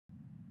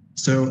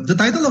So the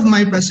title of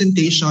my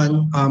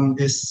presentation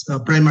is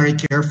Primary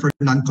Care for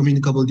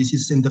Non-Communicable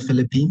Diseases in the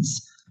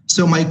Philippines.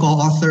 So my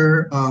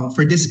co-author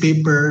for this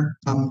paper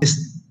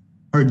is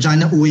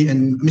Jana Uy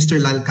and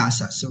Mr. Lal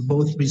Casa, so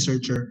both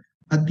researcher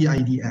at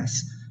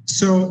PIDS.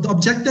 So the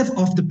objective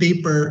of the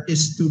paper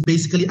is to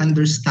basically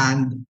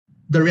understand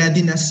the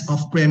readiness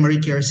of primary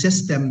care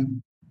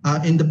system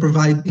in the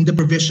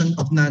provision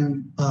of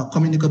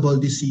non-communicable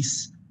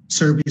disease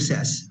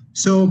services.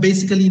 So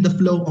basically, the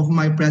flow of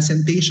my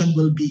presentation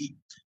will be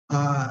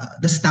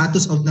the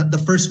status of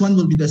the first one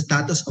will be the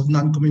status of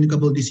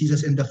non-communicable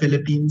diseases in the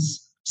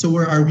Philippines. So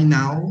where are we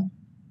now?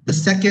 The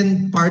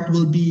second part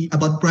will be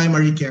about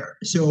primary care.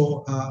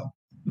 So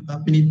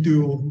I need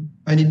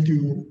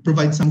to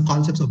provide some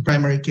concepts of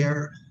primary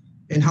care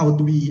and how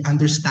do we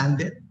understand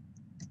it.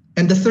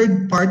 And the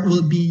third part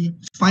will be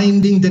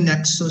finding the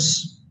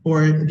nexus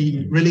or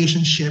the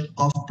relationship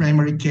of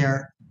primary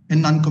care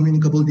and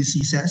non-communicable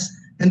diseases.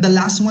 And the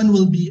last one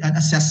will be an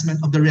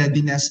assessment of the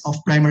readiness of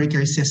primary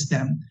care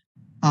system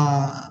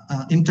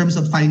in terms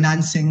of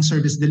financing,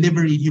 service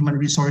delivery, human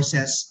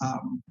resources,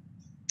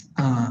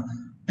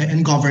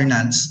 and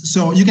governance.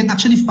 So you can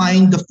actually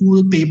find the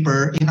full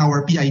paper in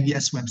our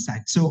PIDS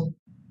website. So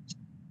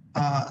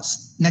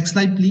next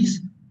slide,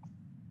 please.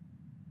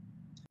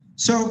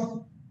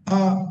 So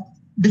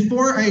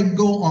before I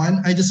go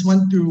on, I just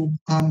want to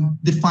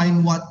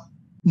define what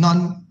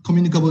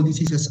non-communicable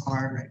diseases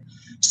are. Right?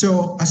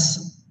 So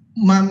as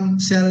Ma'am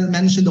Sel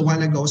mentioned a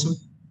while ago, so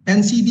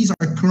NCDs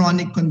are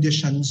chronic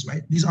conditions,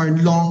 right? These are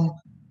long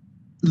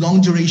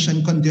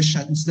duration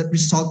conditions that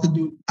result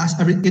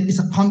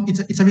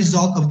it's a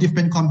result of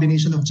different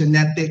combination of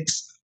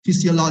genetics,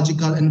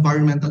 physiological,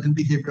 environmental, and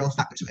behavioral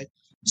factors, right?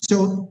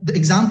 So the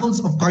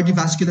examples of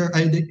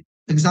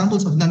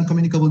examples of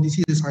non-communicable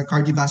diseases are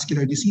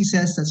cardiovascular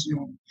diseases, that's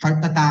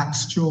heart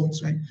attacks,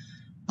 strokes, right?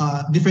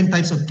 Different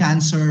types of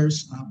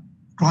cancers,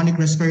 chronic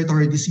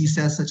respiratory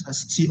diseases such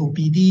as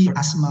COPD,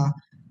 asthma,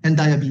 and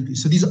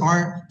diabetes. So these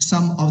are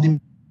some of the.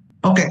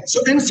 Okay,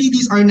 so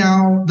NCDs are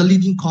now the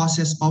leading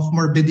causes of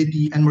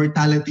morbidity and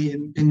mortality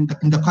in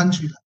the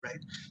country, right?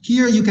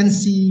 Here you can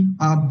see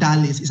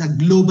DALYs is a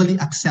globally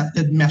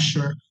accepted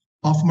measure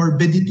of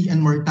morbidity and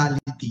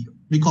mortality.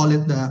 We call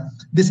it the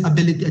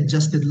disability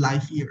adjusted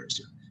life years.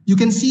 You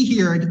can see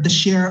here that the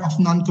share of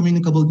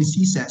non-communicable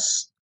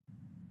diseases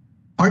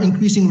are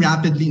increasing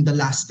rapidly in the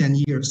last 10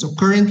 years. So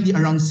currently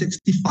around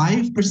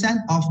 65%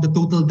 of the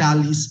total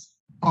DALYs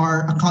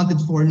are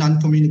accounted for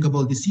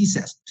non-communicable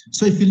diseases.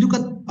 So if you look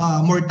at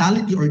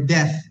mortality or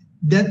death,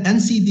 that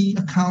NCD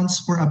accounts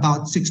for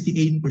about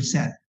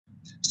 68%.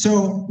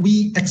 So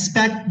we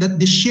expect that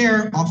the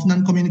share of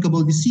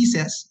non-communicable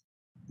diseases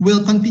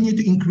will continue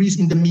to increase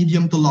in the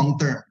medium to long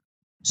term.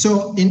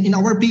 So in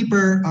our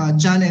paper,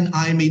 Jan and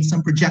I made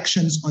some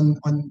projections on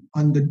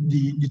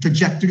the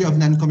trajectory of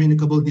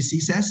non-communicable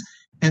diseases.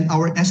 And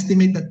our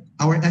estimate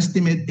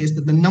is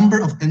that the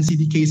number of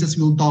NCD cases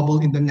will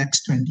double in the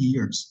next 20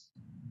 years.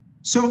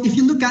 So if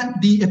you look at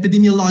the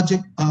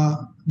epidemiologic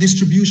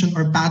distribution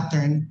or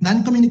pattern,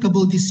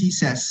 non-communicable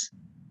diseases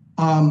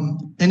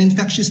and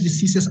infectious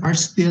diseases are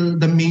still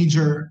the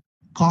major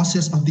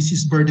causes of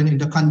disease burden in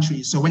the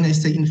country. So when I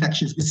say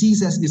infectious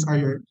diseases, these are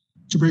your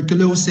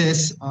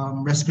tuberculosis,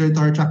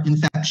 respiratory tract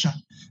infection.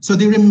 So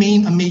they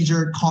remain a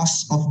major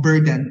cause of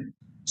burden.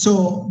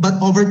 So,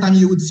 but over time,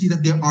 you would see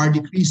that they are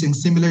decreasing,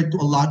 similar to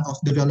a lot of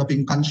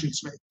developing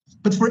countries, right?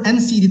 But for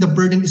NCD, the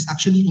burden is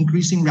actually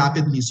increasing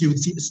rapidly. So you would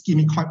see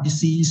ischemic heart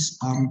disease,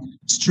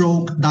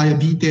 stroke,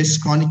 diabetes,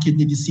 chronic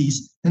kidney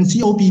disease, and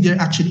COPD, they're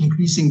actually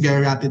increasing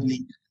very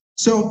rapidly.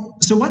 So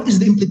what is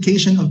the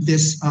implication of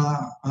this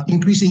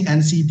increasing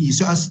NCD?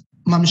 So as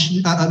Ma'am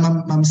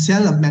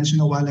Sela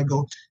mentioned a while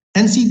ago,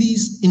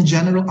 NCDs in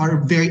general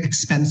are very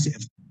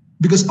expensive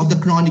because of the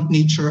chronic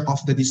nature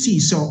of the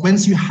disease. So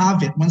once you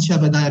have it, once you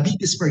have a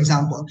diabetes, for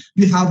example,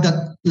 you have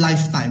that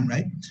lifetime,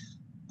 right?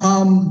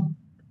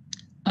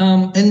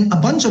 And a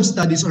bunch of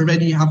studies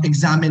already have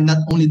examined not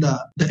only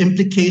the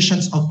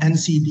implications of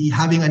NCD,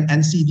 having an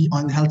NCD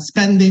on health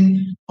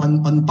spending,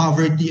 on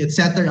poverty,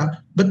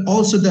 etc., but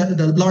also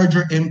the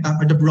larger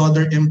impact or the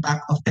broader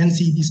impact of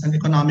NCDs on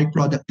economic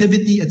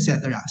productivity,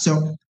 etc.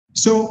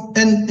 So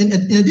in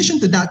addition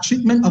to that,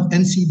 treatment of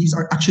NCDs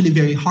are actually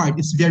very hard.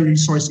 It's very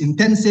resource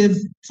intensive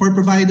for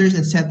providers,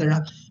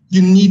 etc.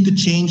 You need to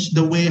change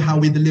the way how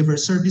we deliver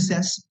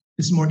services.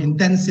 It's more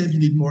intensive. You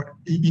need more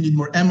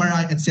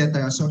MRI,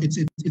 etc. So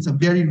it's a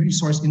very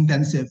resource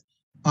intensive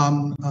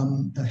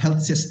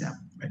health system.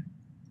 Right?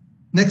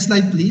 Next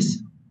slide,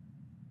 please.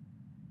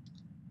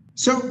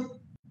 So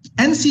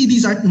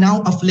NCDs are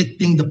now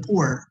afflicting the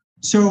poor.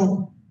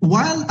 So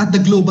while at the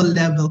global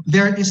level,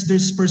 there is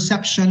this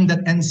perception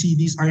that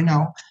NCDs are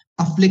now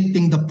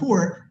afflicting the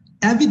poor,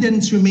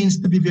 evidence remains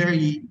to be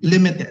very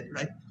limited,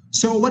 right?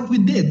 So what we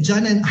did,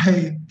 John and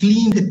I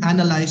cleaned and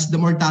analyzed the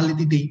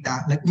mortality data,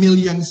 like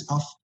millions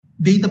of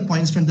data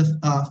points from the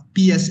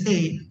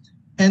PSA,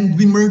 and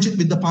we merge it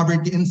with the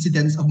poverty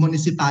incidence of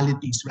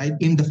municipalities, right,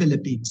 in the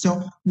Philippines.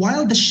 So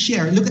while the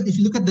share, if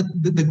you look at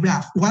the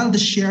graph, while the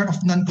share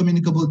of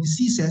non-communicable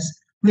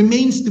diseases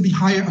remains to be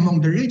higher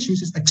among the rich,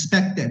 which is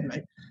expected,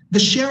 right, the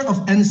share of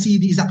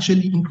NCD is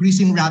actually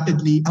increasing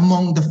rapidly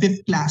among the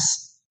fifth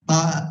class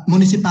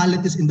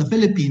municipalities in the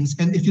Philippines.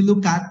 And if you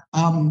look at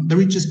the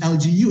richest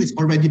LGU, it's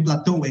already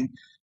plateauing,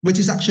 which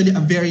is actually a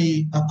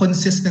very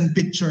consistent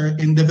picture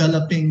in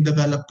developed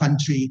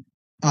country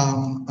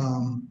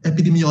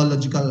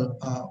epidemiological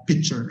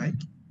picture,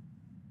 right?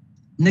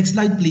 Next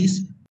slide,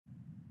 please.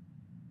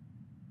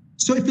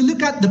 So if you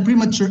look at the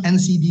premature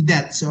NCD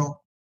death, so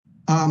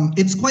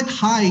it's quite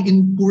high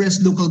in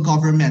poorest local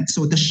government.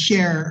 So the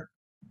share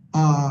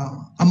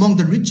among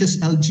the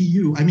richest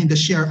LGU, I mean the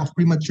share of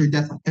premature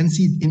death in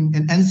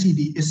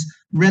NCD is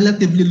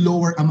relatively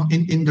lower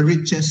in the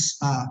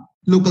richest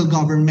local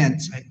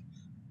governments, right?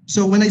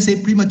 So when I say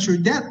premature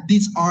death,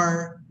 these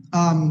are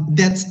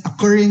deaths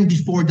occurring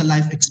before the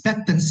life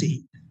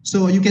expectancy.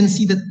 So you can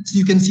see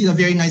a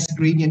very nice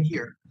gradient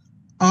here.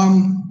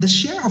 The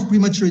share of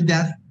premature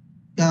death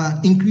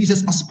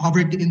increases as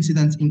poverty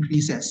incidence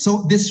increases.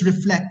 So this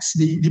reflects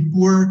the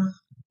poor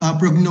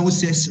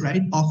prognosis,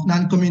 right, of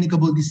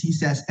non-communicable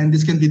diseases, and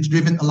this can be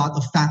driven a lot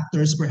of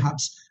factors,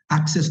 perhaps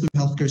access to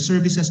healthcare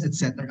services,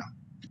 etc.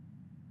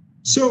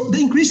 So the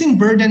increasing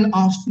burden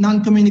of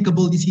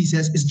non-communicable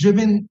diseases is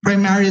driven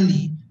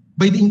primarily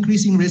by the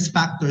increasing risk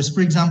factors,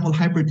 for example,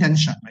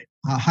 hypertension, right?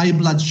 High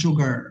blood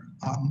sugar,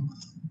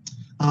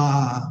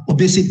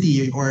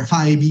 obesity or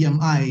high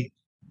BMI,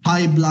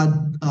 high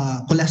blood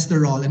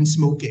cholesterol, and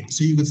smoking.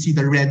 So you could see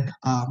the red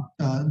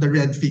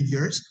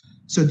figures.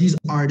 So these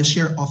are the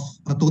share of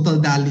total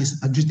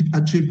DALYs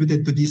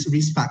attributed to these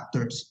risk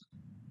factors.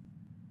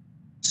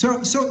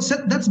 So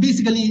that's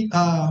basically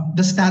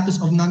the status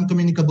of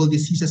non-communicable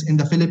diseases in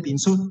the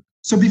Philippines.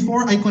 So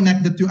before I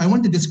connect the two, I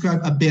want to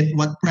describe a bit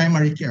what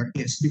primary care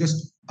is,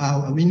 because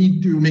we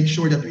need to make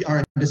sure that we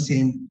are the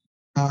same,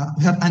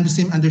 have the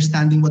same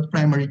understanding what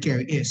primary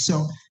care is.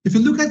 So if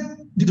you look at,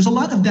 there's a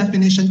lot of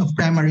definition of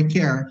primary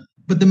care,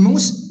 but the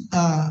most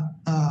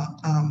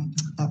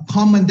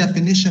common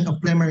definition of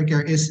primary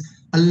care is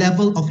a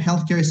level of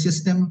healthcare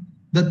system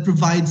that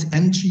provides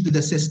entry to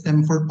the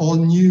system for all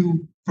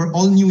new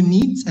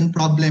needs and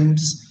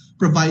problems,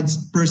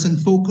 provides person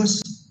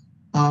focus,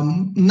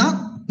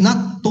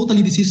 not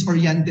totally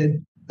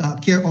disease-oriented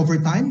care over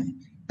time,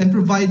 and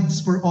provides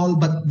for all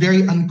but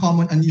very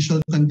uncommon,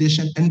 unusual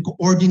condition, and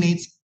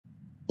coordinates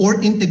or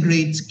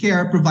integrates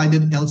care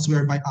provided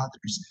elsewhere by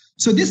others.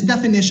 So this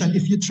definition,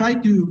 if you try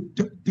to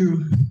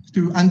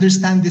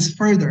understand this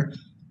further,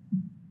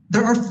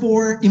 there are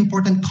four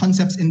important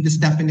concepts in this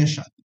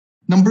definition.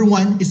 Number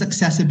one is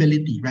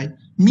accessibility, right?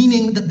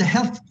 Meaning that the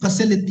health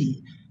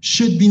facility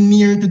should be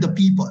near to the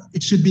people.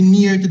 It should be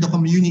near to the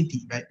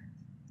community, right?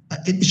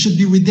 It should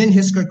be within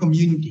his care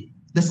community.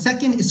 The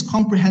second is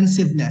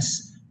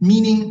comprehensiveness,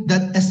 meaning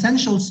that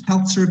essential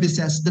health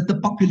services that the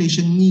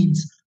population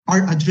needs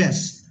are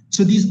addressed.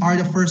 So these are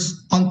the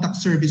first contact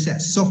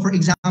services. So for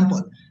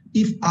example,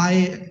 if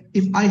I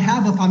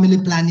have a family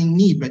planning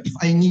need, right? If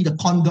I need a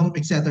condom,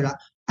 etc.,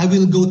 I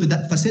will go to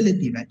that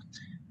facility, right?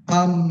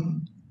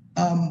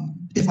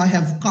 If I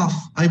have cough,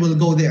 I will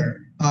go there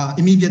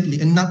immediately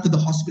and not to the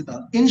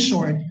hospital. In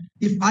short,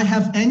 if I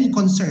have any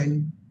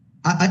concern,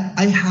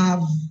 I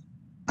have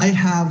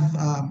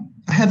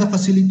a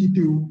facility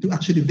to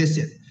actually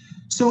visit.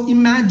 So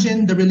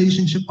imagine the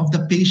relationship of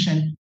the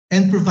patient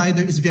and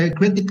provider is very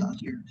critical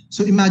here.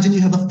 So imagine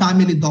you have a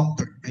family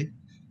doctor, right?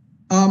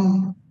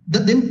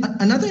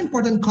 Another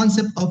important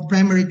concept of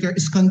primary care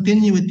is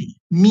continuity,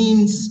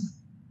 means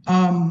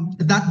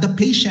that the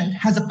patient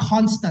has a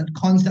constant,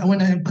 I want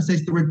to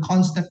emphasize the word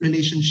constant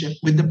relationship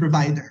with the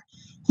provider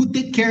who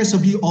take care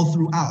of you all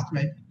throughout,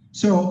 right?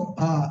 So,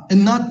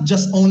 and not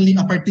just only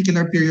a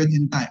particular period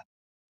in time.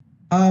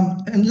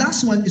 And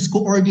last one is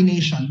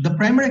coordination. The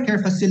primary care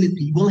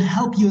facility will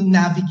help you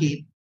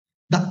navigate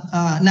in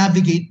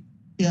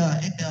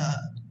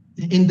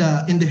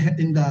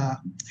the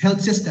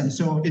health system.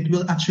 So it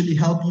will actually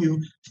help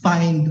you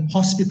find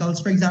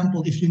hospitals, for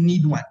example, if you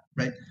need one,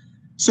 right?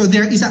 So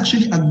there is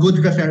actually a good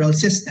referral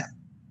system.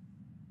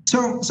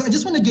 So I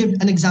just want to give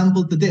an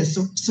example to this.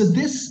 So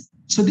this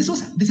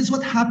is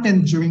what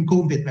happened during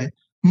COVID, right?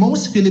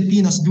 Most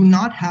Filipinos do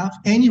not have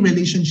any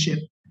relationship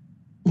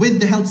with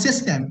the health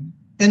system,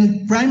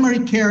 and primary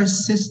care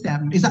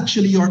system is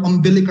actually your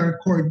umbilical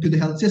cord to the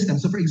health system.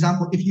 So for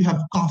example, if you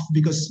have cough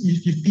because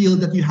if you feel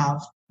that you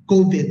have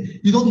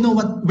COVID, you don't know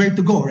where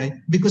to go, right?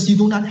 Because you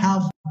do not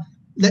have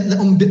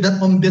that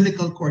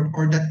umbilical cord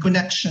or that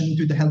connection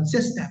to the health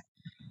system.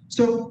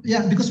 So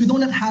yeah, because we do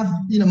not have,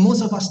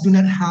 most of us do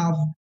not have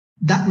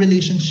that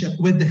relationship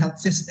with the health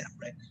system,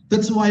 right?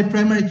 That's why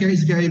primary care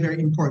is very,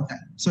 very important.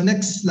 So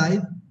next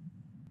slide.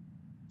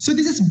 So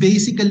this is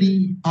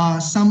basically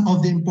some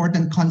of the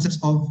important concepts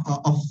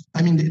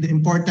the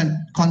important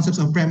concepts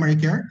of primary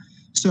care.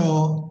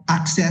 So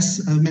access,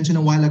 I mentioned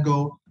a while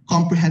ago,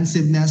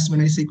 comprehensiveness.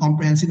 When I say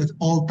comprehensive,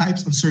 all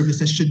types of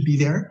services should be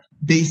there,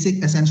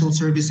 basic essential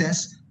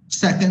services.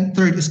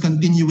 Third is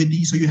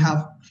continuity. So you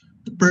have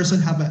the person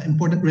have an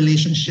important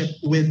relationship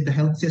with the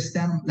health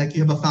system, like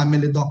you have a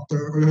family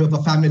doctor or you have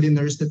a family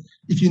nurse that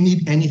if you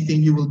need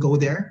anything, you will go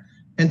there.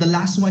 And the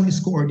last one is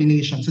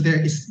coordination. So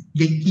there is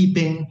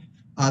gatekeeping,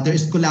 there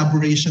is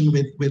collaboration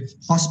with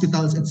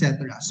hospitals,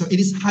 etc. So it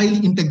is highly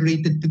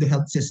integrated to the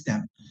health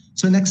system.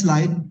 So next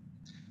slide.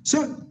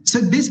 So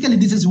basically,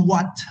 this is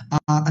what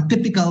a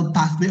typical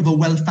pathway of a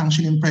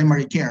well-functioning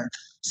primary care.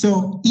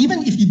 So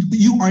even if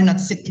you are not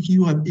sick, if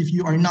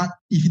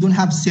you don't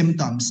have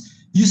symptoms,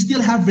 you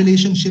still have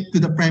relationship to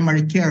the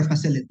primary care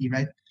facility,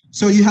 right?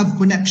 So you have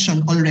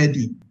connection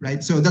already,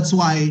 right? So that's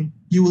why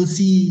you will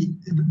see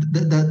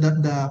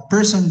the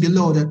person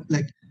below that,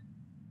 like,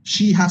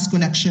 she has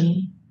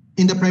connection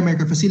in the primary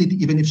care facility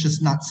even if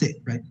she's not sick,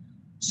 right?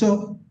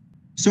 So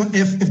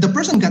if the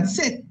person got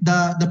sick,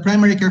 the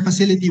primary care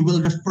facility will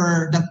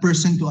refer that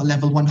person to a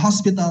level 1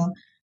 hospital.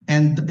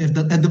 And if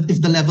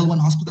the level 1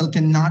 hospital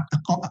cannot,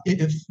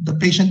 if the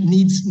patient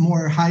needs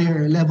more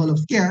higher level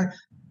of care,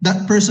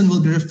 that person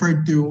will be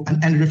referred to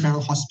an end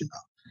referral hospital,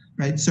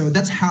 right? So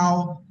that's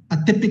how a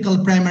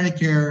typical primary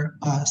care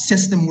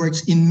system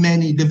works in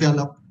many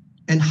developed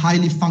and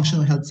highly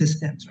functional health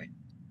systems, right?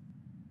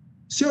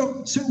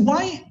 So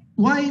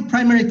why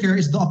primary care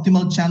is the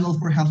optimal channel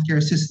for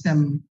healthcare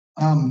system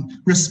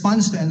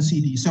response to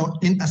NCD? So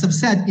as I've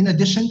said, in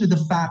addition to the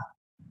fact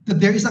that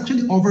there is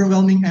actually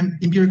overwhelming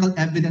empirical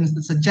evidence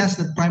that suggests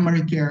that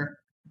primary care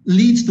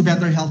leads to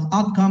better health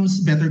outcomes,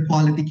 better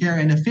quality care,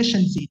 and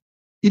efficiency,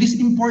 it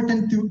is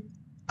important to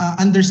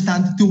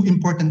understand two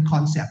important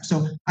concepts.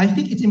 So I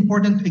think it's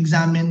important to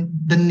examine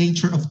the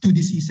nature of two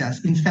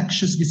diseases,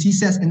 infectious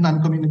diseases and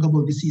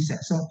non-communicable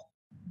diseases. So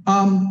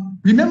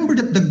remember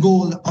that the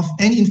goal of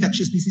any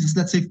infectious diseases,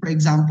 let's say, for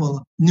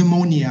example,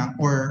 pneumonia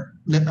or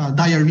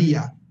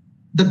diarrhea,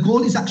 the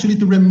goal is actually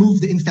to remove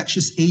the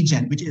infectious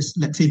agent, which is,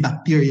 let's say,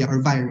 bacteria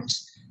or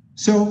virus.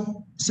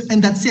 So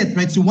and that's it,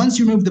 right? So once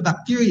you remove the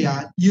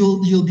bacteria,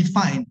 you'll be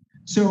fine.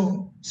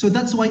 So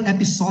that's why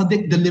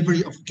episodic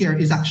delivery of care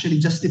is actually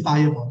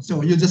justifiable.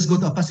 So you just go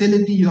to a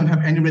facility, you don't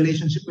have any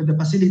relationship with the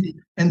facility,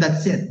 and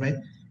that's it, right?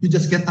 You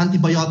just get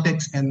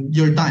antibiotics and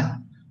you're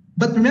done.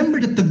 But remember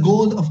that the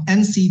goal of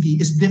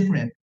NCD is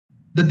different.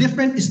 The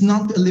difference is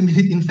not to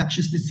eliminate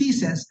infectious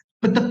diseases,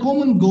 but the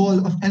common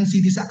goal of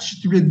NCD is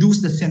actually to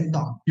reduce the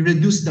symptom. You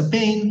reduce the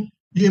pain,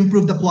 you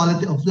improve the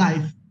quality of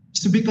life.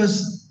 So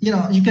because you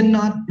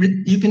cannot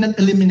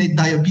eliminate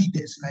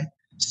diabetes, right?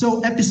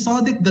 So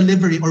episodic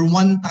delivery or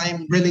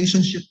one-time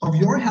relationship of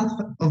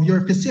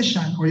your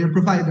physician or your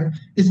provider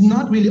is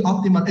not really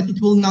optimal, and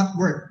it will not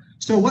work.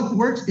 So what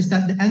works is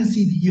that the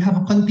NCD, you have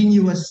a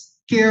continuous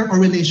care or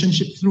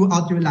relationship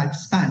throughout your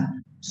lifespan.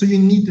 So you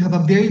need to have a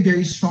very,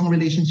 very strong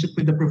relationship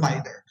with the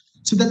provider.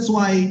 So that's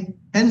why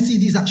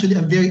NCD is actually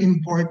a very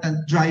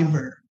important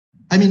driver.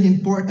 I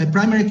mean,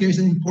 primary care is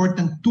an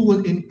important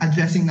tool in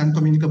addressing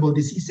non-communicable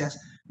diseases.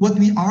 What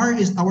we are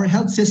is our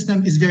health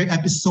system is very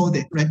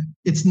episodic, right?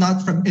 It's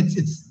not from,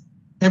 it's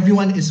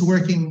everyone is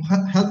working,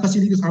 health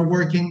facilities are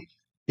working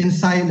in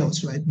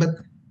silos, right? But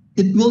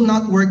it will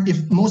not work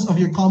if most of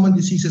your common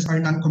diseases are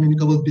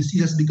non-communicable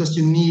diseases because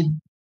you need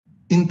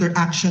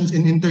interactions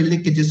and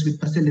interlinkages with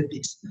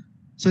facilities.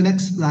 So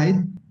next slide.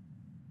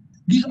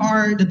 These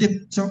are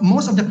so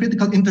most of the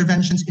critical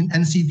interventions in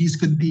NCDs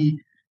could be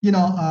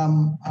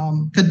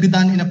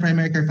done in a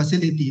primary care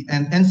facility,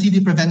 and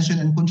NCD prevention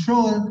and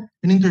control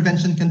and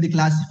intervention can be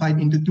classified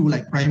into two,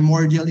 like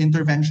primordial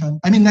intervention.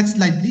 Next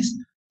slide, please.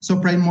 So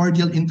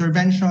primordial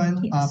intervention,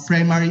 yes.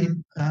 Primary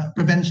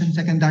prevention,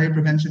 secondary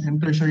prevention,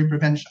 and tertiary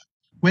prevention.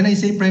 When I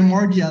say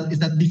primordial, is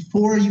that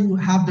before you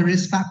have the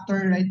risk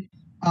factor, right?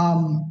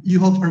 You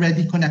have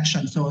already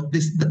connection. So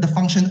the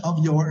function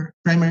of your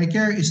primary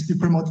care is to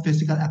promote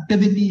physical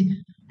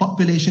activity,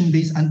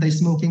 population-based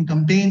anti-smoking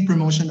campaign,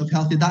 promotion of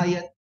healthy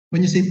diet.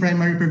 When you say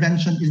primary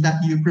prevention, is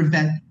that you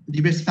prevent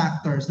the risk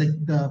factors, like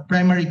the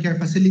primary care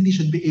facility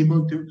should be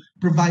able to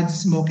provide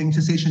smoking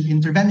cessation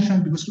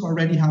intervention because you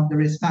already have the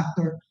risk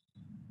factor,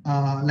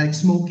 like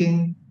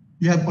smoking.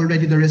 You have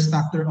already the risk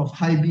factor of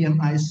high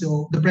BMI,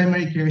 so the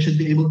primary care should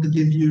be able to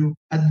give you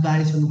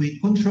advice on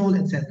weight control,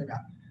 etc.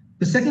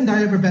 The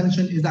secondary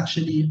prevention is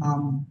actually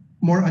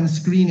more on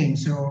screening.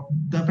 So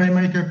the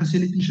primary care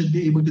facility should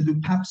be able to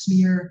do pap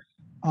smear,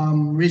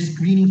 risk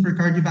screening for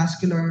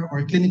cardiovascular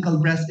or clinical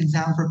breast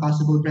exam for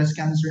possible breast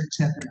cancer,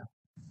 etc.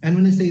 And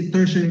when I say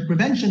tertiary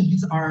prevention,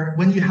 these are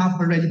when you have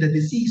already the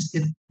disease,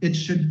 it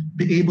should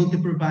be able to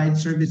provide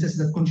services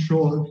that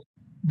control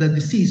the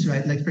disease,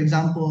 right? Like, for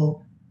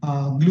example,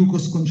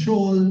 glucose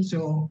control,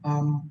 so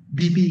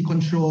BP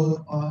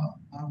control,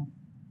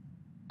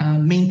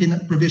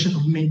 provision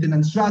of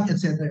maintenance drug,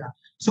 etc.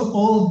 So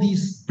all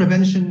these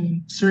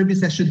prevention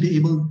services should be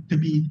able to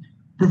be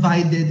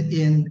provided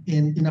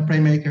in a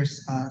primary care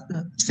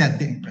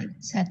setting, right?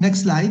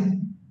 Next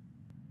slide.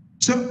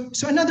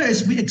 So another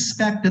is we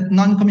expect that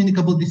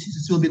non-communicable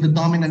diseases will be the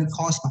dominant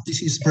cause of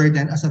disease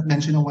burden, as I've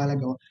mentioned a while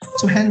ago.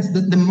 So hence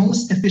the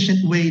most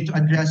efficient way to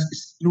address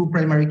is through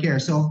primary care.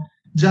 So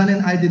John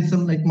and I did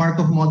some like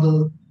Markov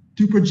model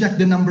to project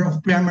the number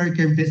of primary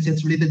care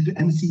visits related to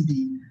NCD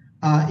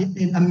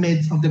in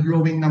amidst of the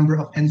growing number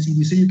of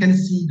NCD. So you can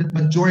see the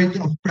majority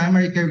of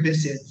primary care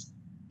visits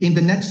in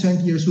the next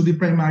 20 years will be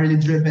primarily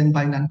driven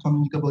by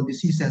non-communicable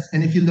diseases.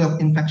 And if you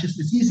look, infectious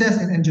diseases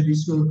and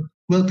injuries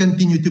will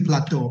continue to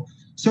plateau.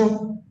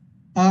 So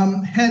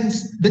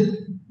hence,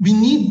 we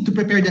need to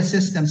prepare the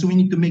system. So we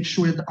need to make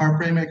sure that our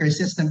primary care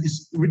system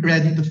is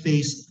ready to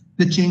face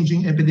the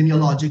changing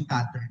epidemiologic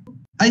pattern.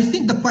 I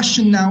think the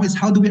question now is,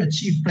 how do we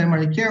achieve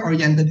primary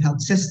care-oriented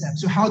health system?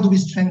 So how do we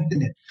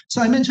strengthen it?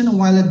 So I mentioned a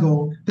while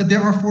ago that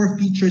there are 4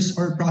 features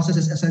or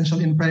processes essential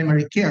in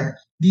primary care.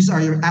 These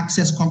are your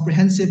access,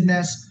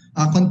 comprehensiveness,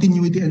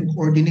 continuity, and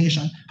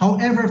coordination.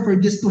 However, for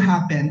this to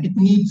happen, it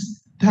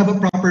needs to have a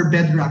proper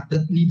bedrock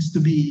that needs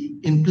to be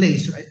in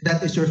place, right?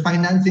 That is, your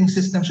financing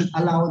system should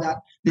allow that.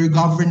 Your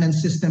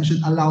governance system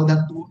should allow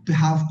that to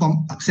have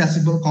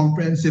accessible,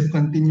 comprehensive,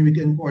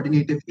 continuity, and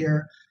coordinated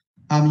care.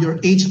 Your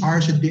HR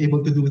should be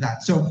able to do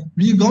that. So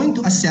we're going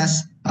to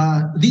assess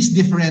these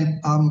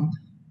different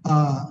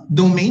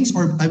domains,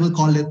 or I will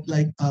call it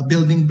like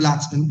building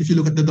blocks. And if you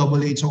look at the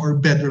WHO or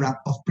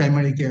bedrock of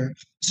primary care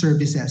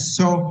services.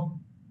 So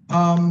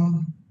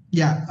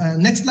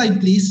next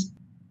slide, please.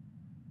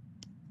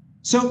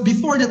 So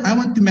before that, I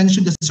want to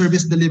mention the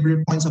service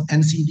delivery points of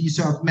NCD.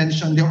 So I've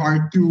mentioned there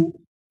are two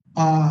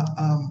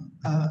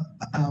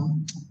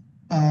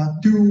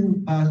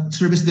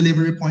service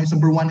delivery points.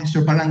 Number one is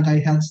your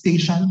barangay health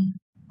station.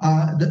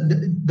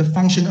 The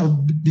function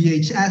of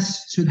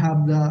BHS should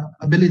have the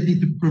ability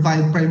to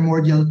provide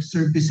primordial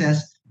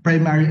services,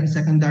 primary and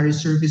secondary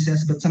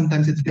services, but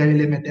sometimes it's very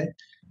limited.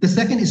 The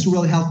second is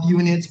rural health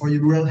units, or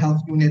your rural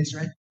health units,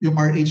 right? Your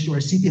RH or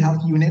city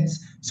health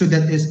units. So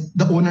that is,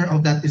 the owner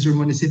of that is your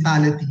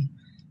municipality.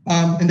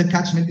 And the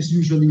catchment is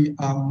usually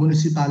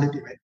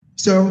municipality, right?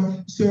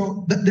 So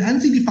the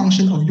NCD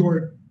function of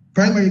your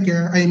primary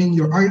care, I mean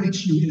your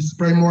RHU, is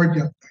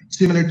primordial,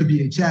 similar to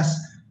BHS.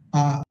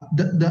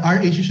 The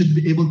RHU should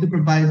be able to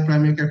provide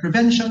primary care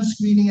prevention,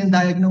 screening and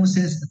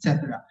diagnosis,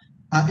 etc.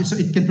 So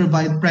it can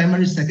provide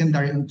primary,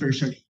 secondary, and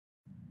tertiary.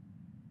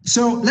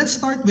 So let's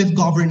start with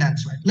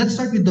governance, right? Let's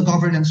start with the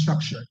governance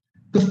structure.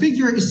 The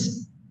figure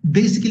is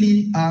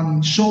basically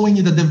showing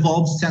you the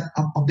devolved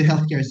setup of the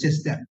healthcare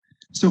system.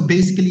 So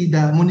basically,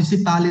 the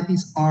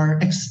municipalities are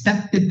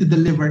expected to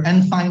deliver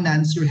and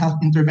finance your health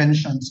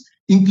interventions,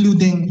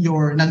 including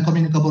your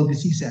non-communicable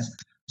diseases.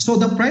 So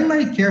the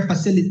primary care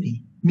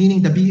facility,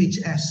 meaning the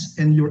BHS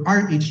and your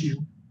RHU,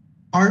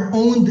 are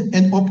owned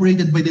and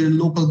operated by their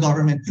local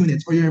government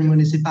units or your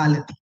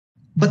municipality.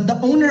 But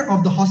the owner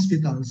of the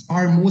hospitals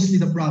are mostly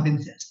the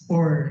provinces,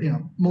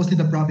 mostly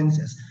the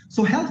provinces.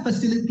 So health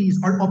facilities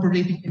are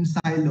operating in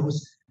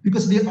silos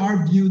because they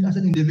are viewed as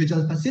an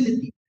individual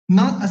facility,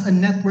 not as a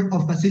network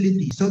of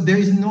facilities. So there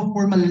is no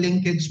formal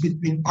linkage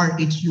between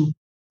RHU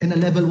and a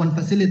level 1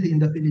 facility in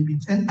the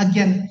Philippines. And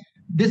again,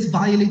 this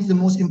violates the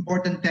most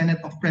important tenet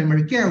of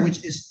primary care,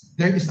 which is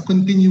there is a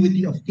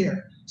continuity of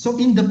care. So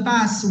in the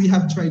past, we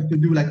have tried to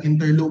do like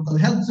interlocal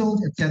health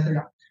zones,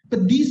 etc.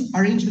 But these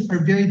arrangements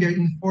are very, very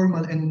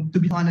informal, and to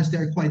be honest,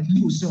 they're quite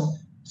loose. So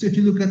if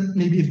you look at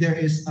maybe if there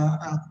is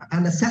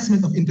an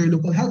assessment of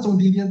interlocal health zone,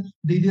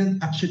 they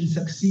didn't actually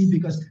succeed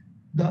because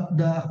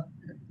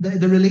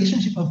the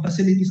relationship of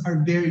facilities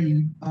are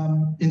very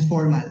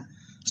informal.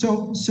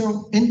 So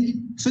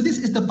this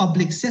is the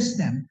public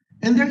system.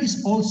 And there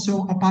is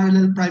also a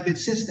parallel private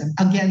system.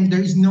 Again,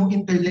 there is no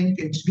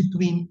interlinkage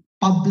between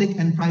public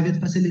and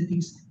private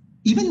facilities.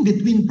 Even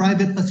between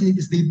private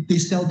facilities, they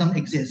seldom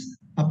exist.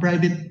 A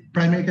private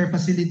primary care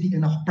facility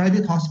and a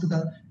private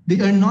hospital, they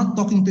are not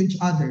talking to each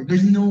other.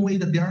 There's no way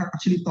that they are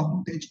actually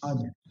talking to each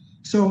other.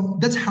 So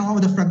that's how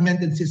the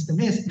fragmented system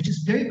is, which is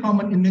very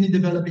common in many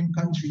developing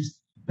countries.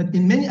 But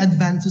in many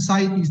advanced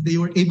societies, they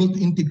were able to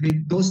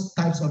integrate those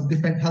types of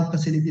different health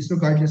facilities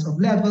regardless of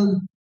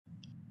level.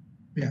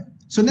 Yeah.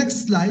 So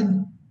next slide.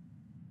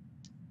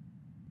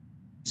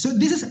 So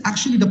this is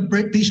actually the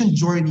patient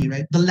journey,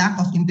 right? The lack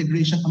of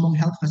integration among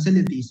health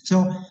facilities.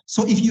 So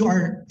this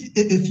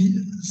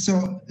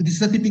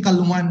is a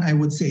typical one, I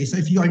would say. So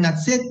if you are not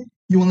sick,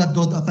 you will not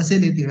go to a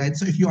facility, right?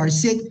 So if you are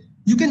sick,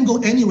 you can go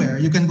anywhere.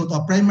 You can go to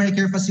a primary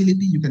care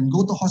facility. You can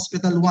go to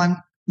hospital 1,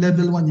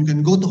 level 1. You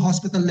can go to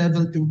hospital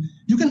level 2.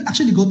 You can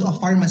actually go to a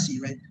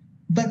pharmacy, right?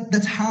 But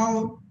that's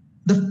how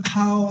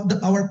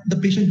the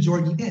patient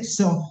journey is.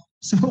 So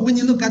when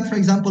you look at, for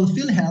example,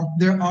 PhilHealth,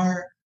 there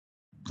are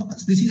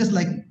diseases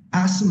like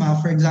asthma,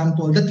 for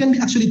example, that can be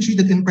actually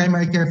treated in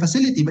primary care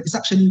facility, but it's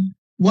actually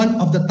one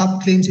of the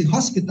top claims in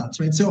hospitals,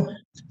 right? So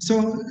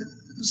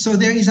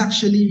there is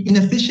actually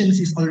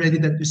inefficiencies already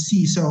that you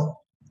see. So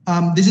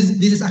this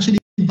is actually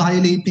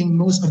violating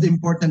most of the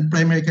important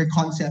primary care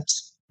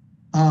concepts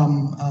at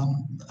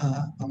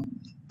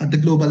the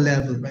global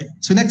level, right?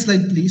 So next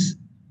slide, please.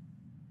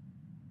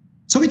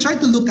 So we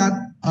tried to look at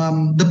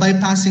the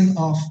bypassing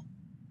of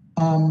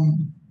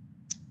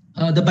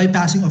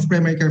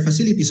primary care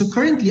facilities. So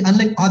currently,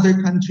 unlike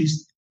other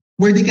countries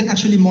where they can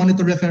actually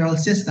monitor referral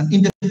system,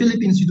 in the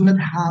Philippines, you do not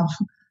have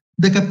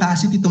the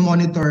capacity to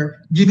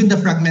monitor given the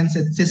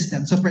fragmented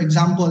system. So for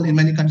example, in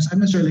many countries, I'm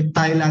not sure, like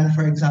Thailand,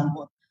 for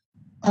example,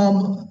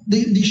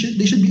 they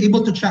should be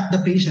able to track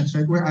the patients,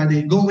 right? Where are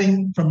they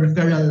going from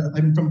referral,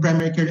 from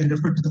primary care and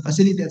referred to the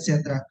facility,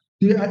 etc.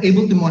 They are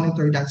able to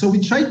monitor that. So we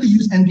try to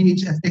use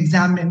NVHS,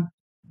 examine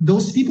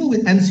those people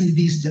with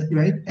NCDs,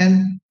 right?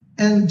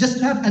 And just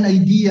to have an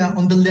idea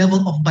on the level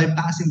of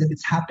bypassing that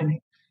it's happening.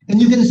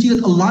 And you can see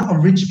that a lot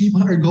of rich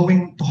people are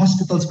going to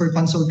hospitals for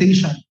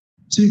consultation.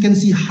 So you can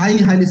see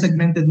highly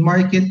segmented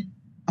market,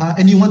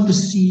 and you want to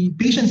see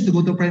patients to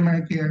go to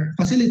primary care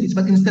facilities,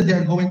 but instead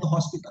they're going to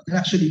hospitals. And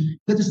actually,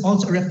 that is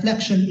also a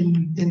reflection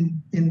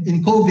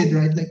in COVID,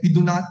 right? Like we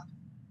do not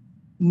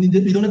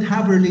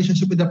have a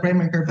relationship with the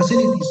primary care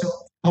facility, so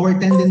our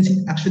tendency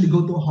is actually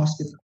go to a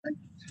hospital. Right?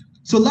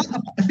 So a lot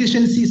of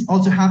efficiency is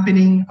also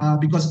happening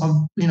because of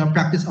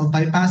practice of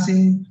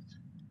bypassing.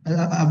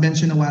 I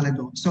mentioned a while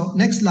ago. So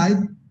next slide.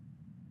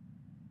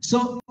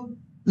 So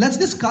let's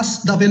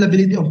discuss the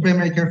availability of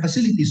primary care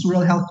facilities,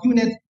 rural health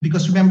unit,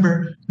 because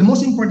remember, the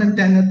most important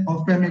tenet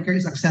of primary care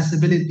is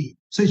accessibility.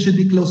 So it should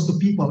be close to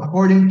people.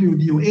 According to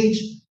DOH,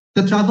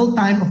 the travel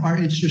time of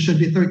RHU should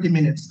be 30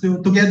 minutes.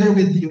 Together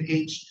with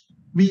DOH,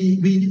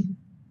 we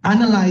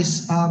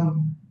analyze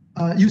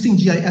using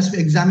GIS, we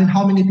examine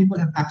how many people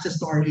have access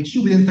to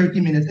RHU within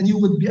 30 minutes, and you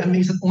would be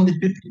amazed that only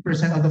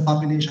 50% of the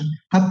population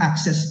have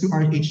access to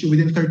RHU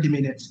within 30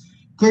 minutes.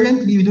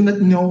 Currently, we do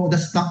not know the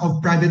stock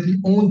of privately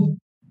owned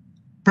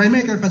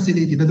primary care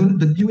facility. The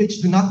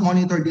DOH do not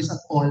monitor this at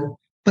all,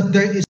 but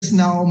there is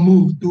now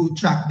move to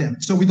track them.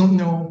 So we don't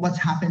know what's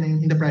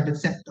happening in the private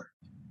sector.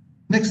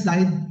 Next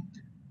slide.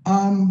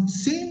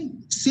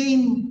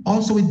 Same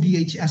also with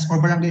BHS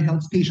or barangay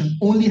health station.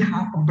 Only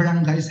half of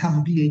barangays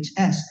have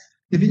BHS.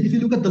 If you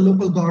look at the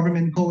local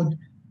government code,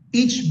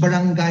 each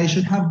barangay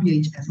should have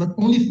BHS, but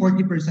only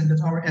 40%,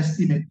 that's our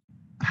estimate,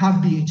 have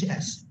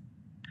BHS.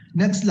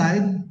 Next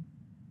slide.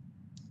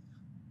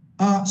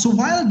 So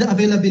while the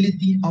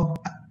availability of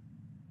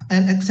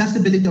and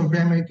accessibility of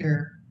primary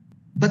care,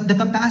 but the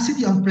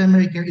capacity of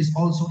primary care is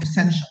also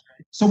essential.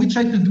 Right? So we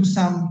tried to do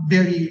some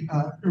very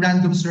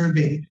random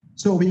survey.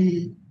 So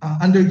we,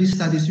 under these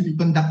studies, we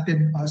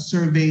conducted a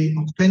survey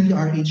of 20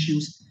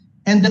 RHUs,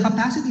 and the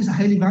capacity is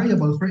highly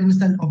variable. For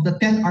instance, of the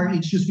 10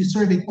 RHUs we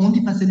surveyed,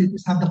 only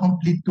facilities have the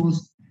complete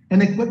tools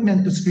and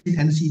equipment to screen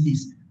NCDs.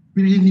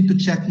 We really need to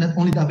check not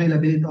only the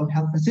availability of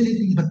health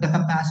facilities, but the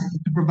capacity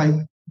to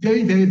provide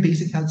very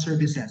basic health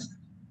services.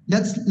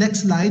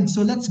 Next slide.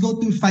 So let's go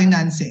to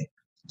financing.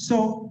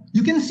 So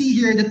you can see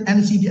here that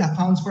NCD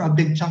accounts for a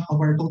big chunk of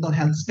our total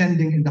health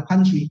spending in the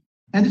country.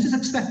 And this is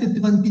expected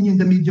to continue in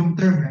the medium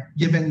term, right,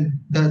 given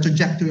the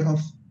trajectory of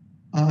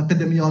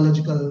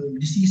epidemiological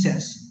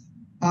diseases.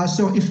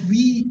 So if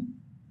we,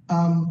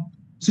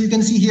 so you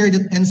can see here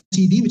that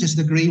NCD, which is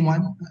the gray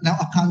one, now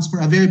accounts for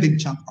a very big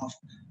chunk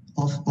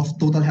of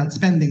total health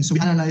spending. So we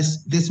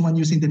analyze this one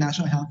using the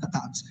national health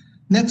accounts.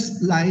 Next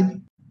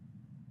slide.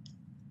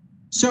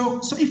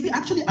 So if we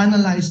actually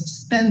analyze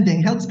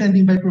spending, health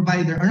spending by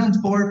provider, around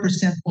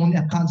 4% only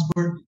accounts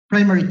for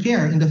primary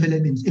care in the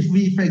Philippines. If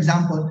we, for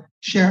example,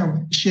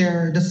 share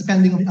the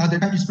spending of other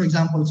countries, for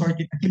example, sorry,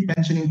 I keep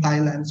mentioning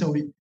Thailand. So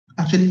we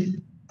actually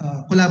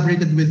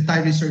collaborated with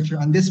Thai researcher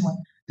on this one.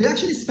 They're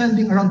actually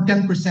spending around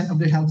 10% of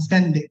their health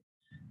spending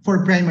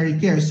for primary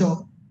care.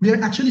 So we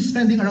are actually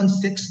spending around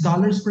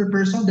 $6 per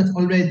person. That's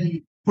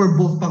already for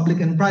both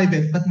public and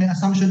private. But my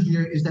assumption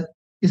here is that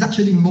it's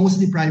actually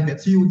mostly private.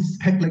 So you would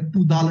expect like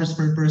 $2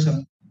 per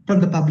person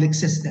from the public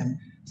system.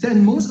 So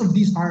and most of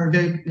these are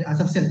very,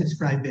 as I've said, it's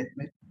private.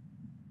 Right?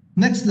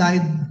 Next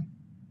slide.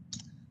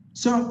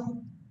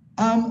 So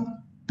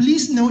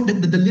please note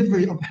that the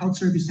delivery of health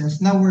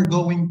services, now we're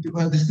going to,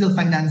 there's still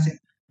financing.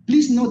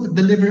 Please note that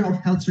delivery of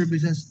health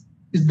services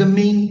is the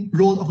main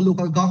role of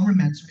local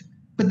governments. Right?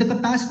 But the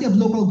capacity of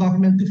local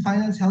government to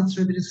finance health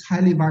services is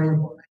highly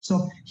variable. Right?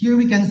 So here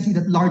we can see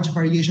that large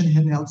variation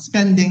in health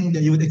spending,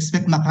 that you would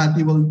expect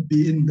Makati will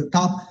be in the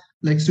top,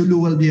 like Sulu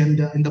will be in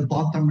the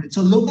bottom. Right?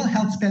 So local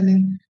health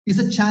spending is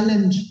a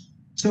challenge.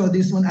 So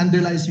this one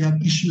underlies you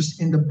have issues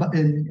in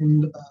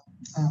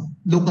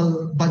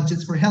local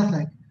budgets for health,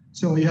 like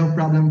so you have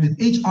problems with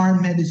HR,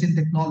 medicine,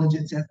 technology,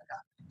 etc.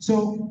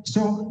 So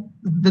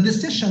the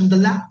decision, the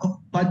lack of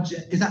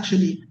budget is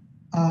actually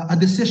a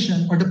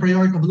decision or the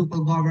priority of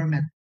local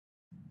government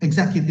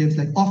executives.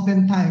 Like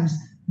oftentimes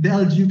the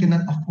LGU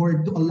cannot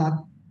afford to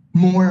allot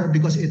more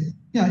because it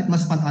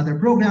must fund other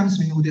programs.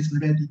 We know this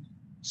already.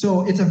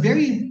 So it's a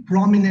very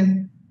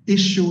prominent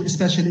issue,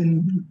 especially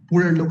in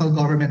poorer local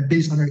government,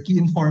 based on our key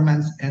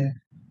informants and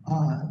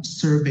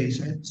surveys.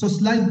 Right? So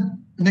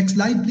next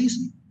slide,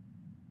 please.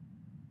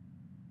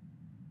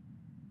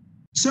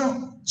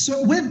 So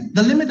with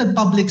the limited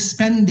public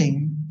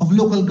spending of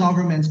local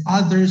governments,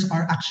 others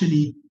are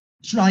actually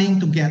trying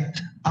to get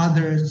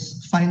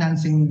others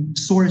financing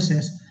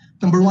sources.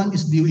 Number one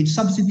is DOH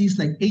subsidies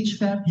like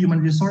HFEP, human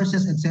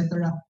resources,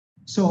 etc.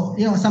 So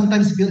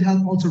sometimes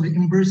PhilHealth also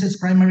reimburses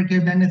primary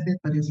care benefit,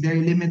 but it's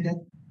very limited.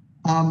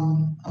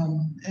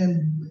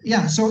 And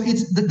yeah, so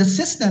it's the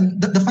system,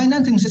 the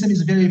financing system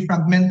is very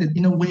fragmented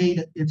in a way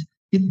that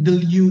it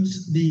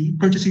dilutes the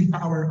purchasing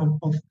power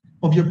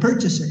of your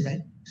purchaser,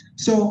 right?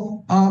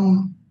 So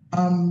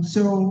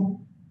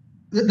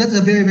that's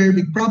a very, very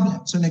big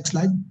problem. So next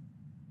slide.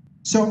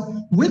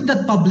 So with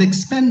that public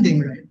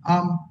spending, right,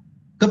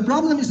 the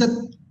problem is that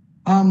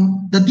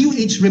the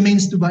DOH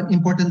remains to be an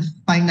important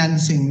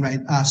financing,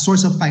 right,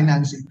 source of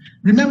financing.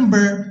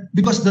 Remember,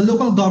 because the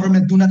local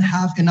government do not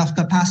have enough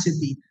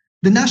capacity,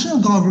 the national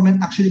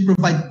government actually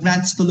provide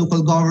grants to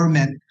local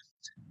government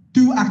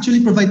to actually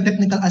provide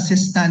technical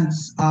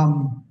assistance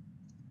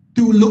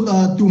to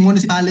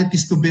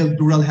municipalities to build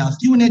rural health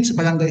units,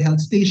 barangay health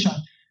station.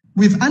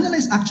 We've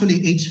analyzed actually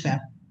HFEP,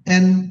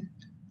 and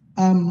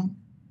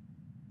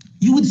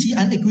you would see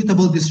an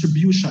equitable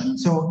distribution.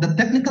 So the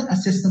technical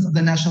assistance of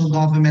the national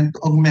government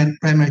to augment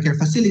primary care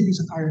facilities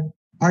at our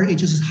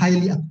RHs is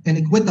highly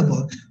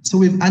inequitable. So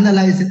we've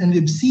analyzed it and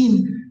we've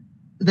seen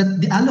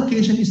that the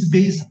allocation is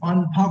based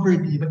on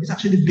poverty, but it's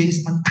actually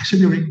based on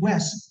actually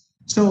requests.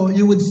 So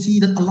you would see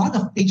that a lot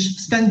of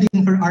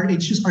spending for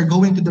RHUs are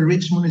going to the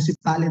rich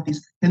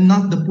municipalities and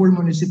not the poor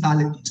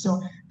municipalities. So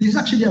this is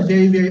actually a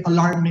very, very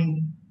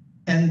alarming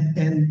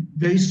and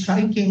very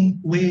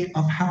striking way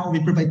of how we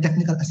provide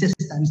technical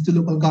assistance to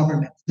local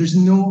governments. There's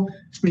no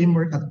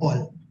framework at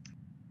all.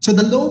 So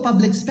the low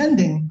public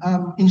spending,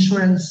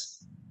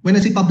 insurance, when I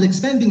say public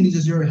spending, this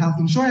is your health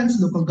insurance,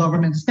 local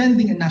government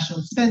spending, and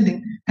national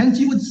spending. Hence,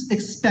 you would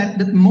expect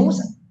that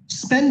most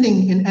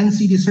spending in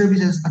NCD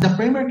services at the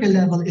primary care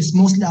level is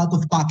mostly out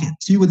of pocket.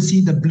 So you would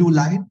see the blue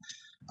line.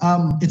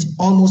 It's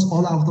almost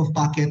all out of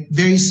pocket,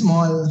 very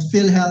small.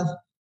 PhilHealth,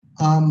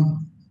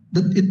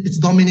 it's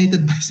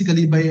dominated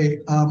basically by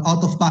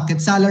out of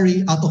pocket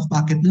salary, out of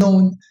pocket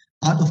loan,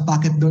 out of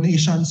pocket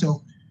donation.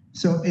 So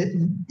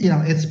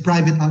it's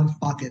private out of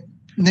pocket.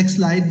 Next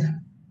slide.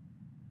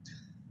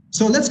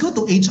 So let's go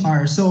to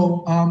HR.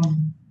 So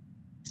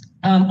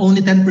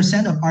only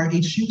 10% of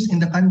RHUs in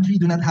the country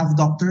do not have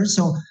doctors.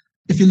 So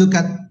if you look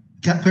at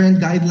current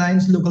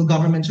guidelines, local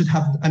government should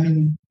have,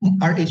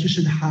 RHU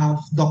should have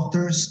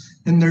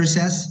doctors and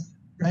nurses,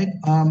 right?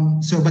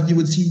 But you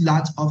would see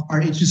lots of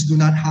RHUs do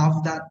not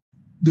have that,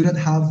 do not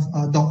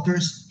have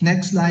doctors.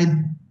 Next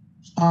slide.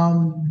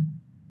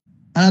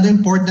 Another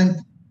important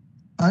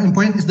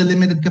is the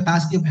limited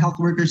capacity of health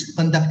workers to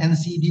conduct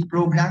NCD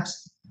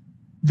programs.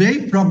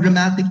 Very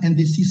programmatic and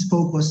disease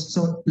focused.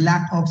 So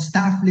lack of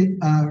staff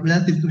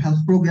relative to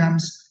health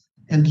programs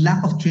and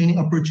lack of training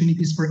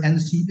opportunities for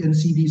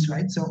NCDs,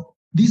 right? So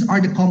these are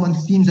the common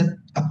themes that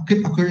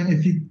keep occurring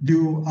if you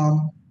do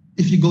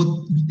if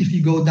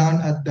you go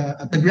down at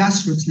the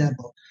grassroots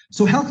level.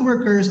 So health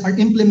workers are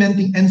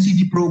implementing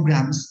NCD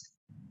programs,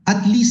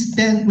 at least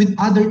 10 with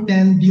other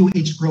 10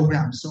 DOH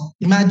programs. So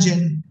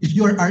imagine if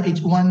you are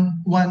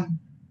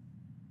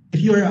if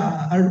you're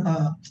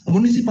a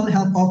municipal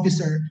health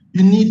officer,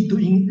 you need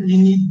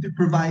to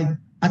provide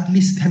at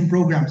least 10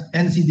 programs,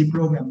 NCD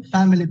program,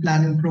 family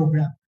planning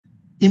program,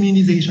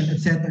 immunization,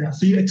 etc.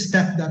 So you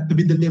expect that to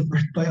be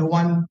delivered by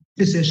one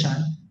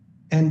physician.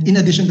 And in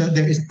addition to that,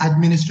 there is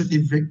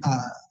administrative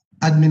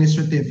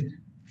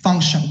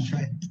functions,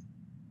 right?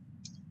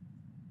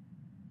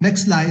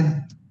 Next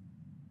slide.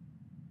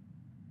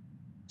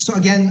 So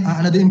again,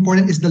 another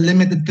important is the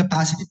limited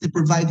capacity to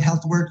provide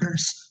health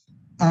workers.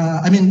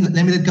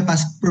 Limited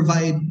capacity to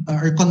provide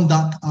or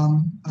conduct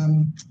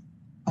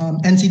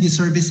NCD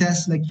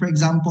services. Like for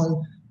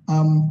example,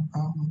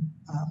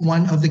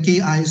 one of the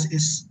KIs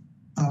is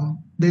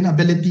the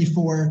inability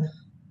for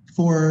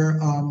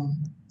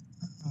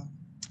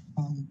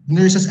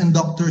nurses and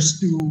doctors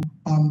to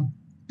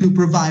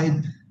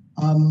provide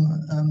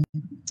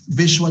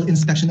visual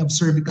inspection of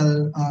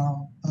cervical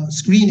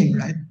screening,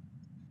 right?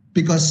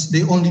 Because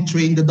they only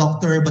train the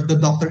doctor, but the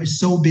doctor is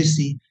so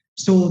busy,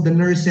 so the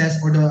nurses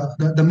or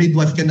the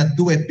midwife cannot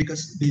do it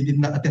because they did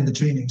not attend the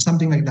training,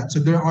 something like that. So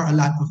there are a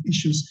lot of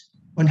issues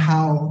on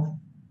how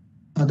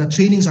the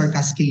trainings are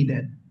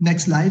cascaded.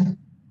 Next slide.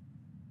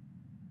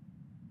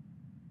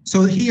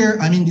 So here,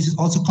 this is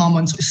also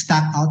common, so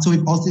stack out. So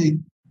we've also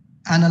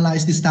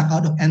analyzed the stack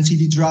out of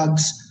NCD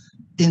drugs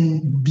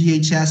in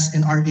BHS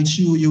and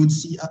RHU. You would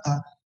see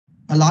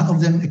a lot of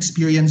them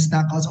experience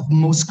stackouts of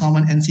most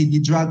common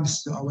NCD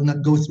drugs. So I will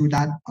not go through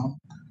that.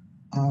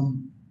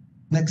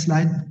 Next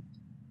slide.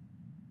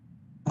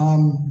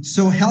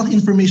 So health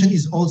information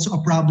is also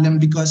a problem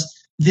because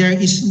there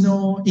is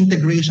no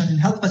integration in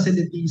health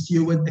facilities.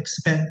 You would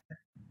expect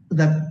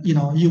that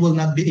you will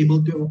not be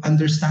able to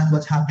understand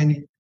what's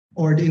happening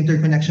or the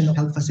interconnection of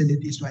health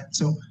facilities, right?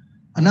 So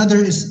another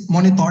is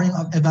monitoring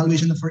of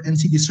evaluation for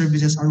NCD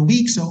services are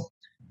weak. So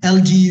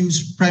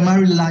LGUs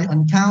primarily rely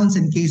on counts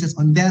and cases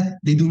on death.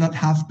 They do not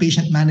have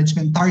patient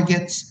management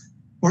targets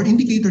or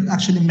indicators to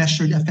actually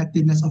measure the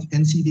effectiveness of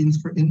NCD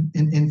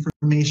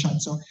information.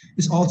 So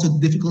it's also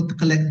difficult to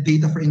collect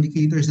data for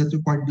indicators that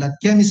require blood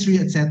chemistry,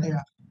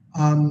 etc.,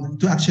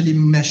 to actually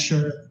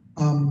measure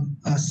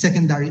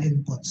secondary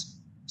inputs.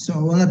 So I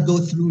will not go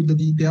through the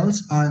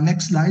details.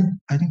 Next slide.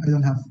 I think I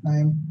don't have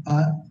time.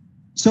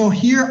 So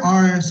here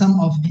are some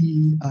of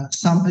the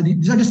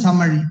these are the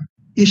summary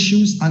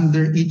issues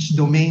under each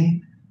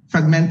domain.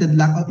 Fragmented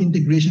lack of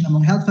integration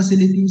among health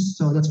facilities.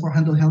 So that's for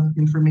handle health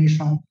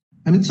information.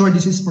 Sorry,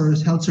 this is for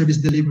health service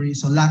delivery.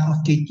 So lack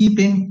of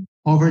gatekeeping,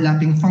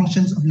 overlapping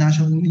functions of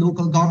national and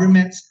local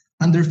governments,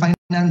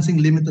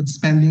 underfinancing, limited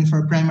spending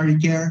for primary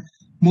care,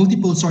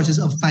 multiple sources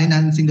of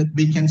financing that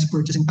weakens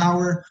purchasing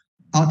power,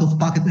 out of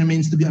pocket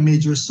remains to be a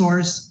major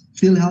source,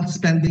 PhilHealth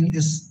spending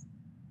is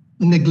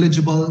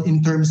negligible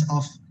in terms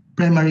of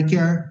primary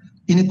care,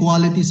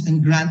 inequalities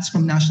and grants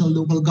from national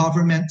local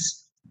governments.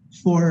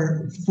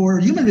 For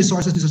human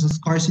resources, there's a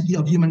scarcity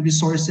of human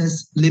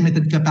resources,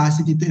 limited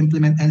capacity to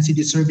implement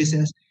NCD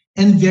services,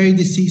 and very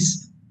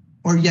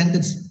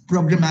disease-oriented,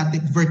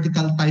 programmatic,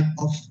 vertical type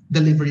of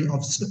delivery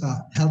of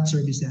health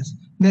services.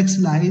 Next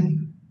slide.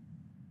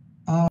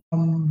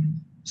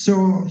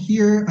 So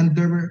here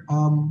under,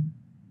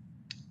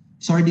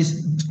 sorry,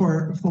 this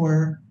for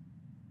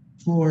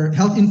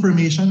health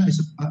information,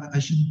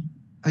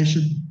 I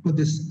should put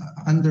this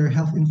under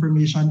health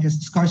information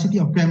is scarcity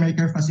of primary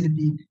care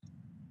facility.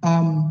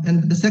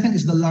 And the second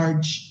is the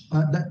large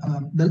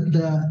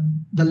the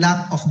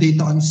lack of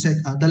data on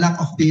the lack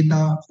of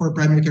data for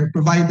primary care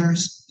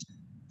providers.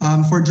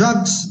 For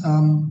drugs,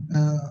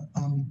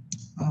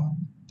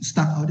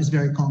 stock out is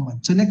very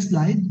common. So next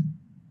slide.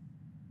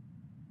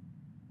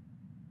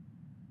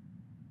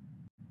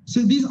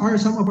 So these are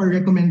some of our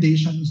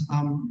recommendations.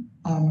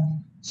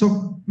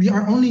 So we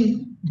are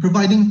only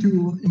providing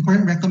two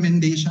important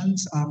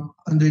recommendations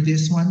under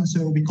this one.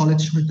 So we call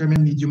it short-term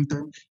and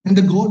medium-term. And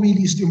the goal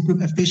really is to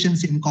improve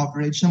efficiency and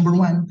coverage. Number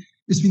one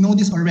is we know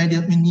this already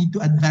that we need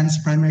to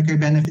advance primary care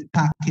benefit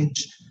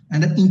package,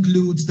 and that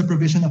includes the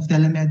provision of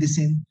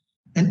telemedicine.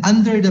 And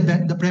under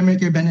the primary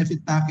care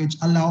benefit package,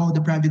 allow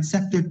the private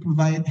sector to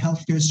provide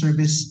healthcare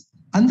service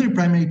under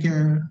primary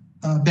care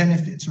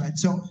benefits, right?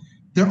 So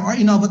there are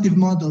innovative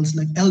models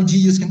like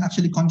LGUs can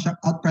actually contract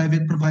out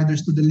private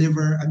providers to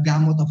deliver a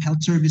gamut of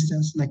health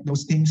services, like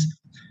those things.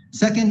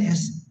 Second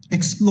is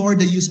explore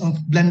the use of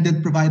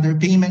blended provider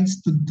payments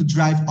to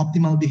drive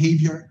optimal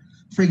behavior.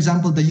 For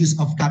example, the use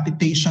of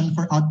capitation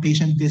for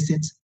outpatient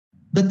visits.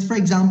 But for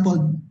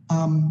example,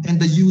 and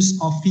the use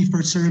of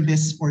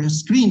fee-for-service for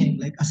screening,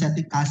 like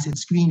acetic acid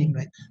screening,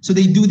 right? So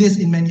they do this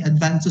in many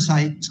advanced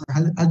societies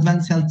or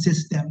advanced health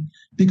system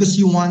because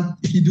you want,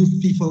 if you do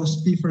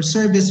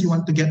fee-for-service, you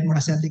want to get more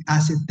acetic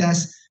acid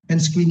tests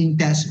and screening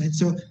tests, right?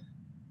 So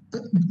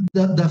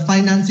the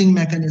financing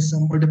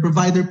mechanism or the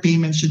provider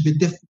payment should be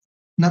different,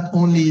 not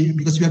only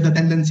because we have the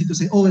tendency to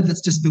say, oh,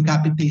 let's just do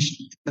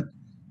capitation, but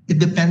it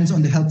depends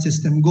on the health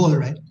system goal,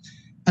 right?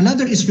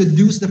 Another is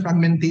reduce the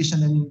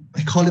fragmentation, and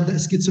I call it the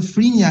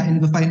schizophrenia in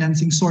the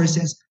financing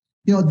sources.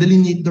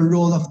 Delineate the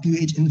role of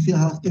DOH in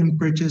PhilHealth to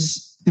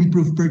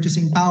improve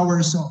purchasing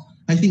power. So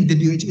I think the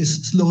DOH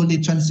is slowly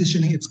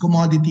transitioning its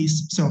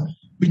commodities. So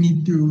we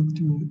need to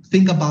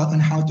think about on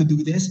how to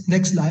do this.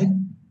 Next slide.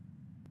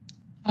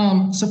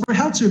 So for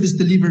health service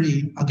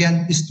delivery,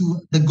 again,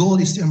 the goal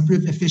is to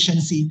improve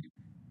efficiency.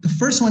 The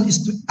first one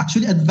is to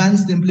actually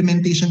advance the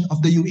implementation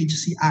of the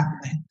UHC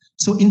Act, right?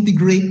 So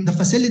integrate the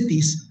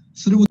facilities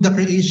through the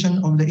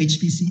creation of the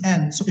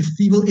HPCN. So if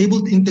we will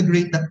able to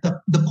integrate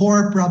the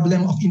core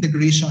problem of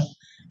integration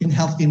in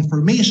health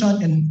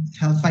information and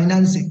health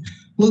financing,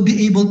 we'll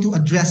be able to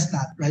address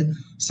that, right?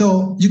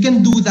 So you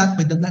can do that,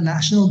 but the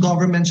national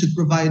government should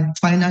provide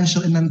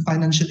financial and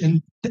non-financial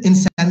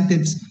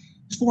incentives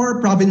for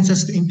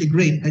provinces to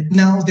integrate. Right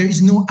now, there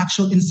is no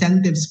actual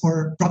incentives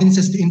for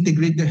provinces to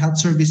integrate their health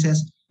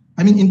services.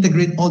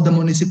 Integrate all the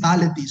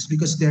municipalities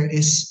because there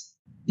is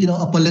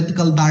a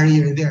political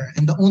barrier there.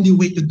 And the only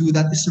way to do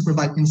that is to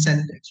provide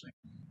incentives. Right?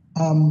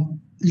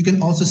 You can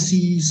also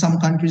see some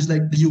countries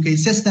like the UK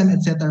system,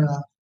 etc.,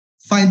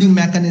 finding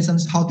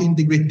mechanisms how to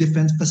integrate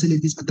different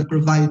facilities at the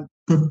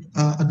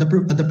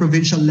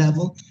provincial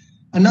level.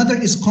 Another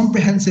is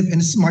comprehensive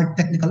and smart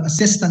technical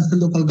assistance to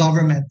local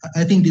government.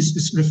 I think this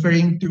is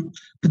referring to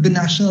the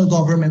national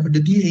government, or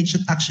the DH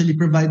should actually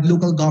provide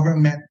local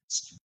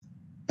governments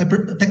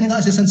technical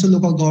assistance to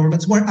local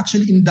governments who are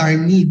actually in dire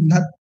need,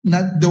 not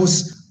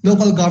those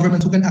local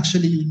governments who can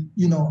actually,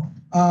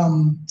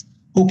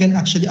 who can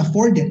actually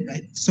afford it,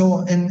 right?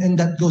 So, and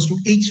that goes through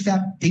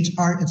HFAP,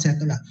 HR,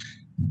 etc.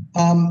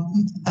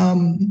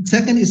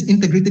 Second is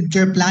integrated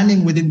care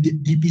planning within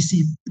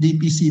DPCB,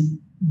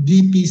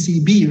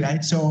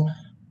 right? So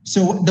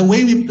the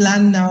way we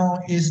plan now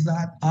is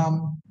that,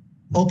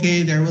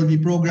 okay, there will be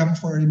program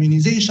for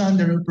immunization,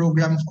 there will be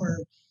program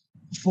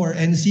for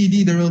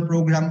NCD, there will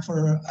program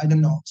for, I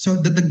don't know. So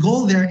the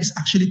goal there is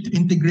actually to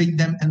integrate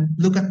them and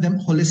look at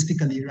them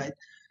holistically, right?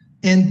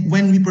 And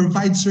when we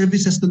provide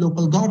services to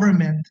local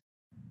government,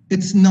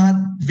 it's not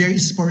very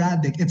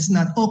sporadic. It's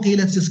not, okay,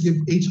 let's just give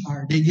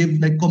HR. They give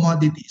like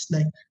commodities.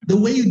 Like the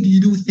way you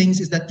do things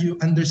is that you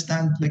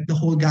understand like the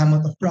whole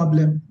gamut of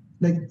problem.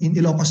 Like in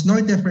Ilocos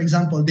Norte, for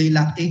example, they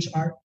lack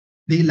HR,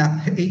 they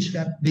lack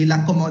HVAP, they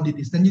lack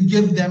commodities. Then you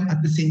give them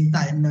at the same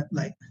time, not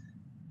like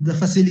the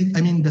facility,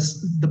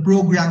 the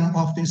program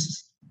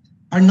office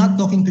are not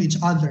talking to each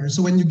other.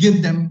 So when you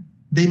give them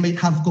they might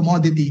have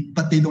commodity,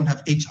 but they don't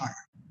have HR,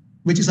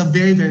 which is a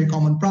very, very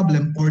common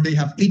problem, or they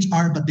have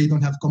HR, but they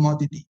don't have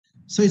commodity.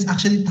 So it's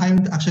actually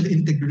time to actually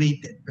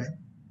integrate it, right?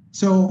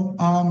 So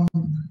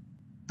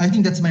I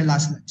think that's my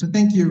last slide. So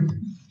thank you.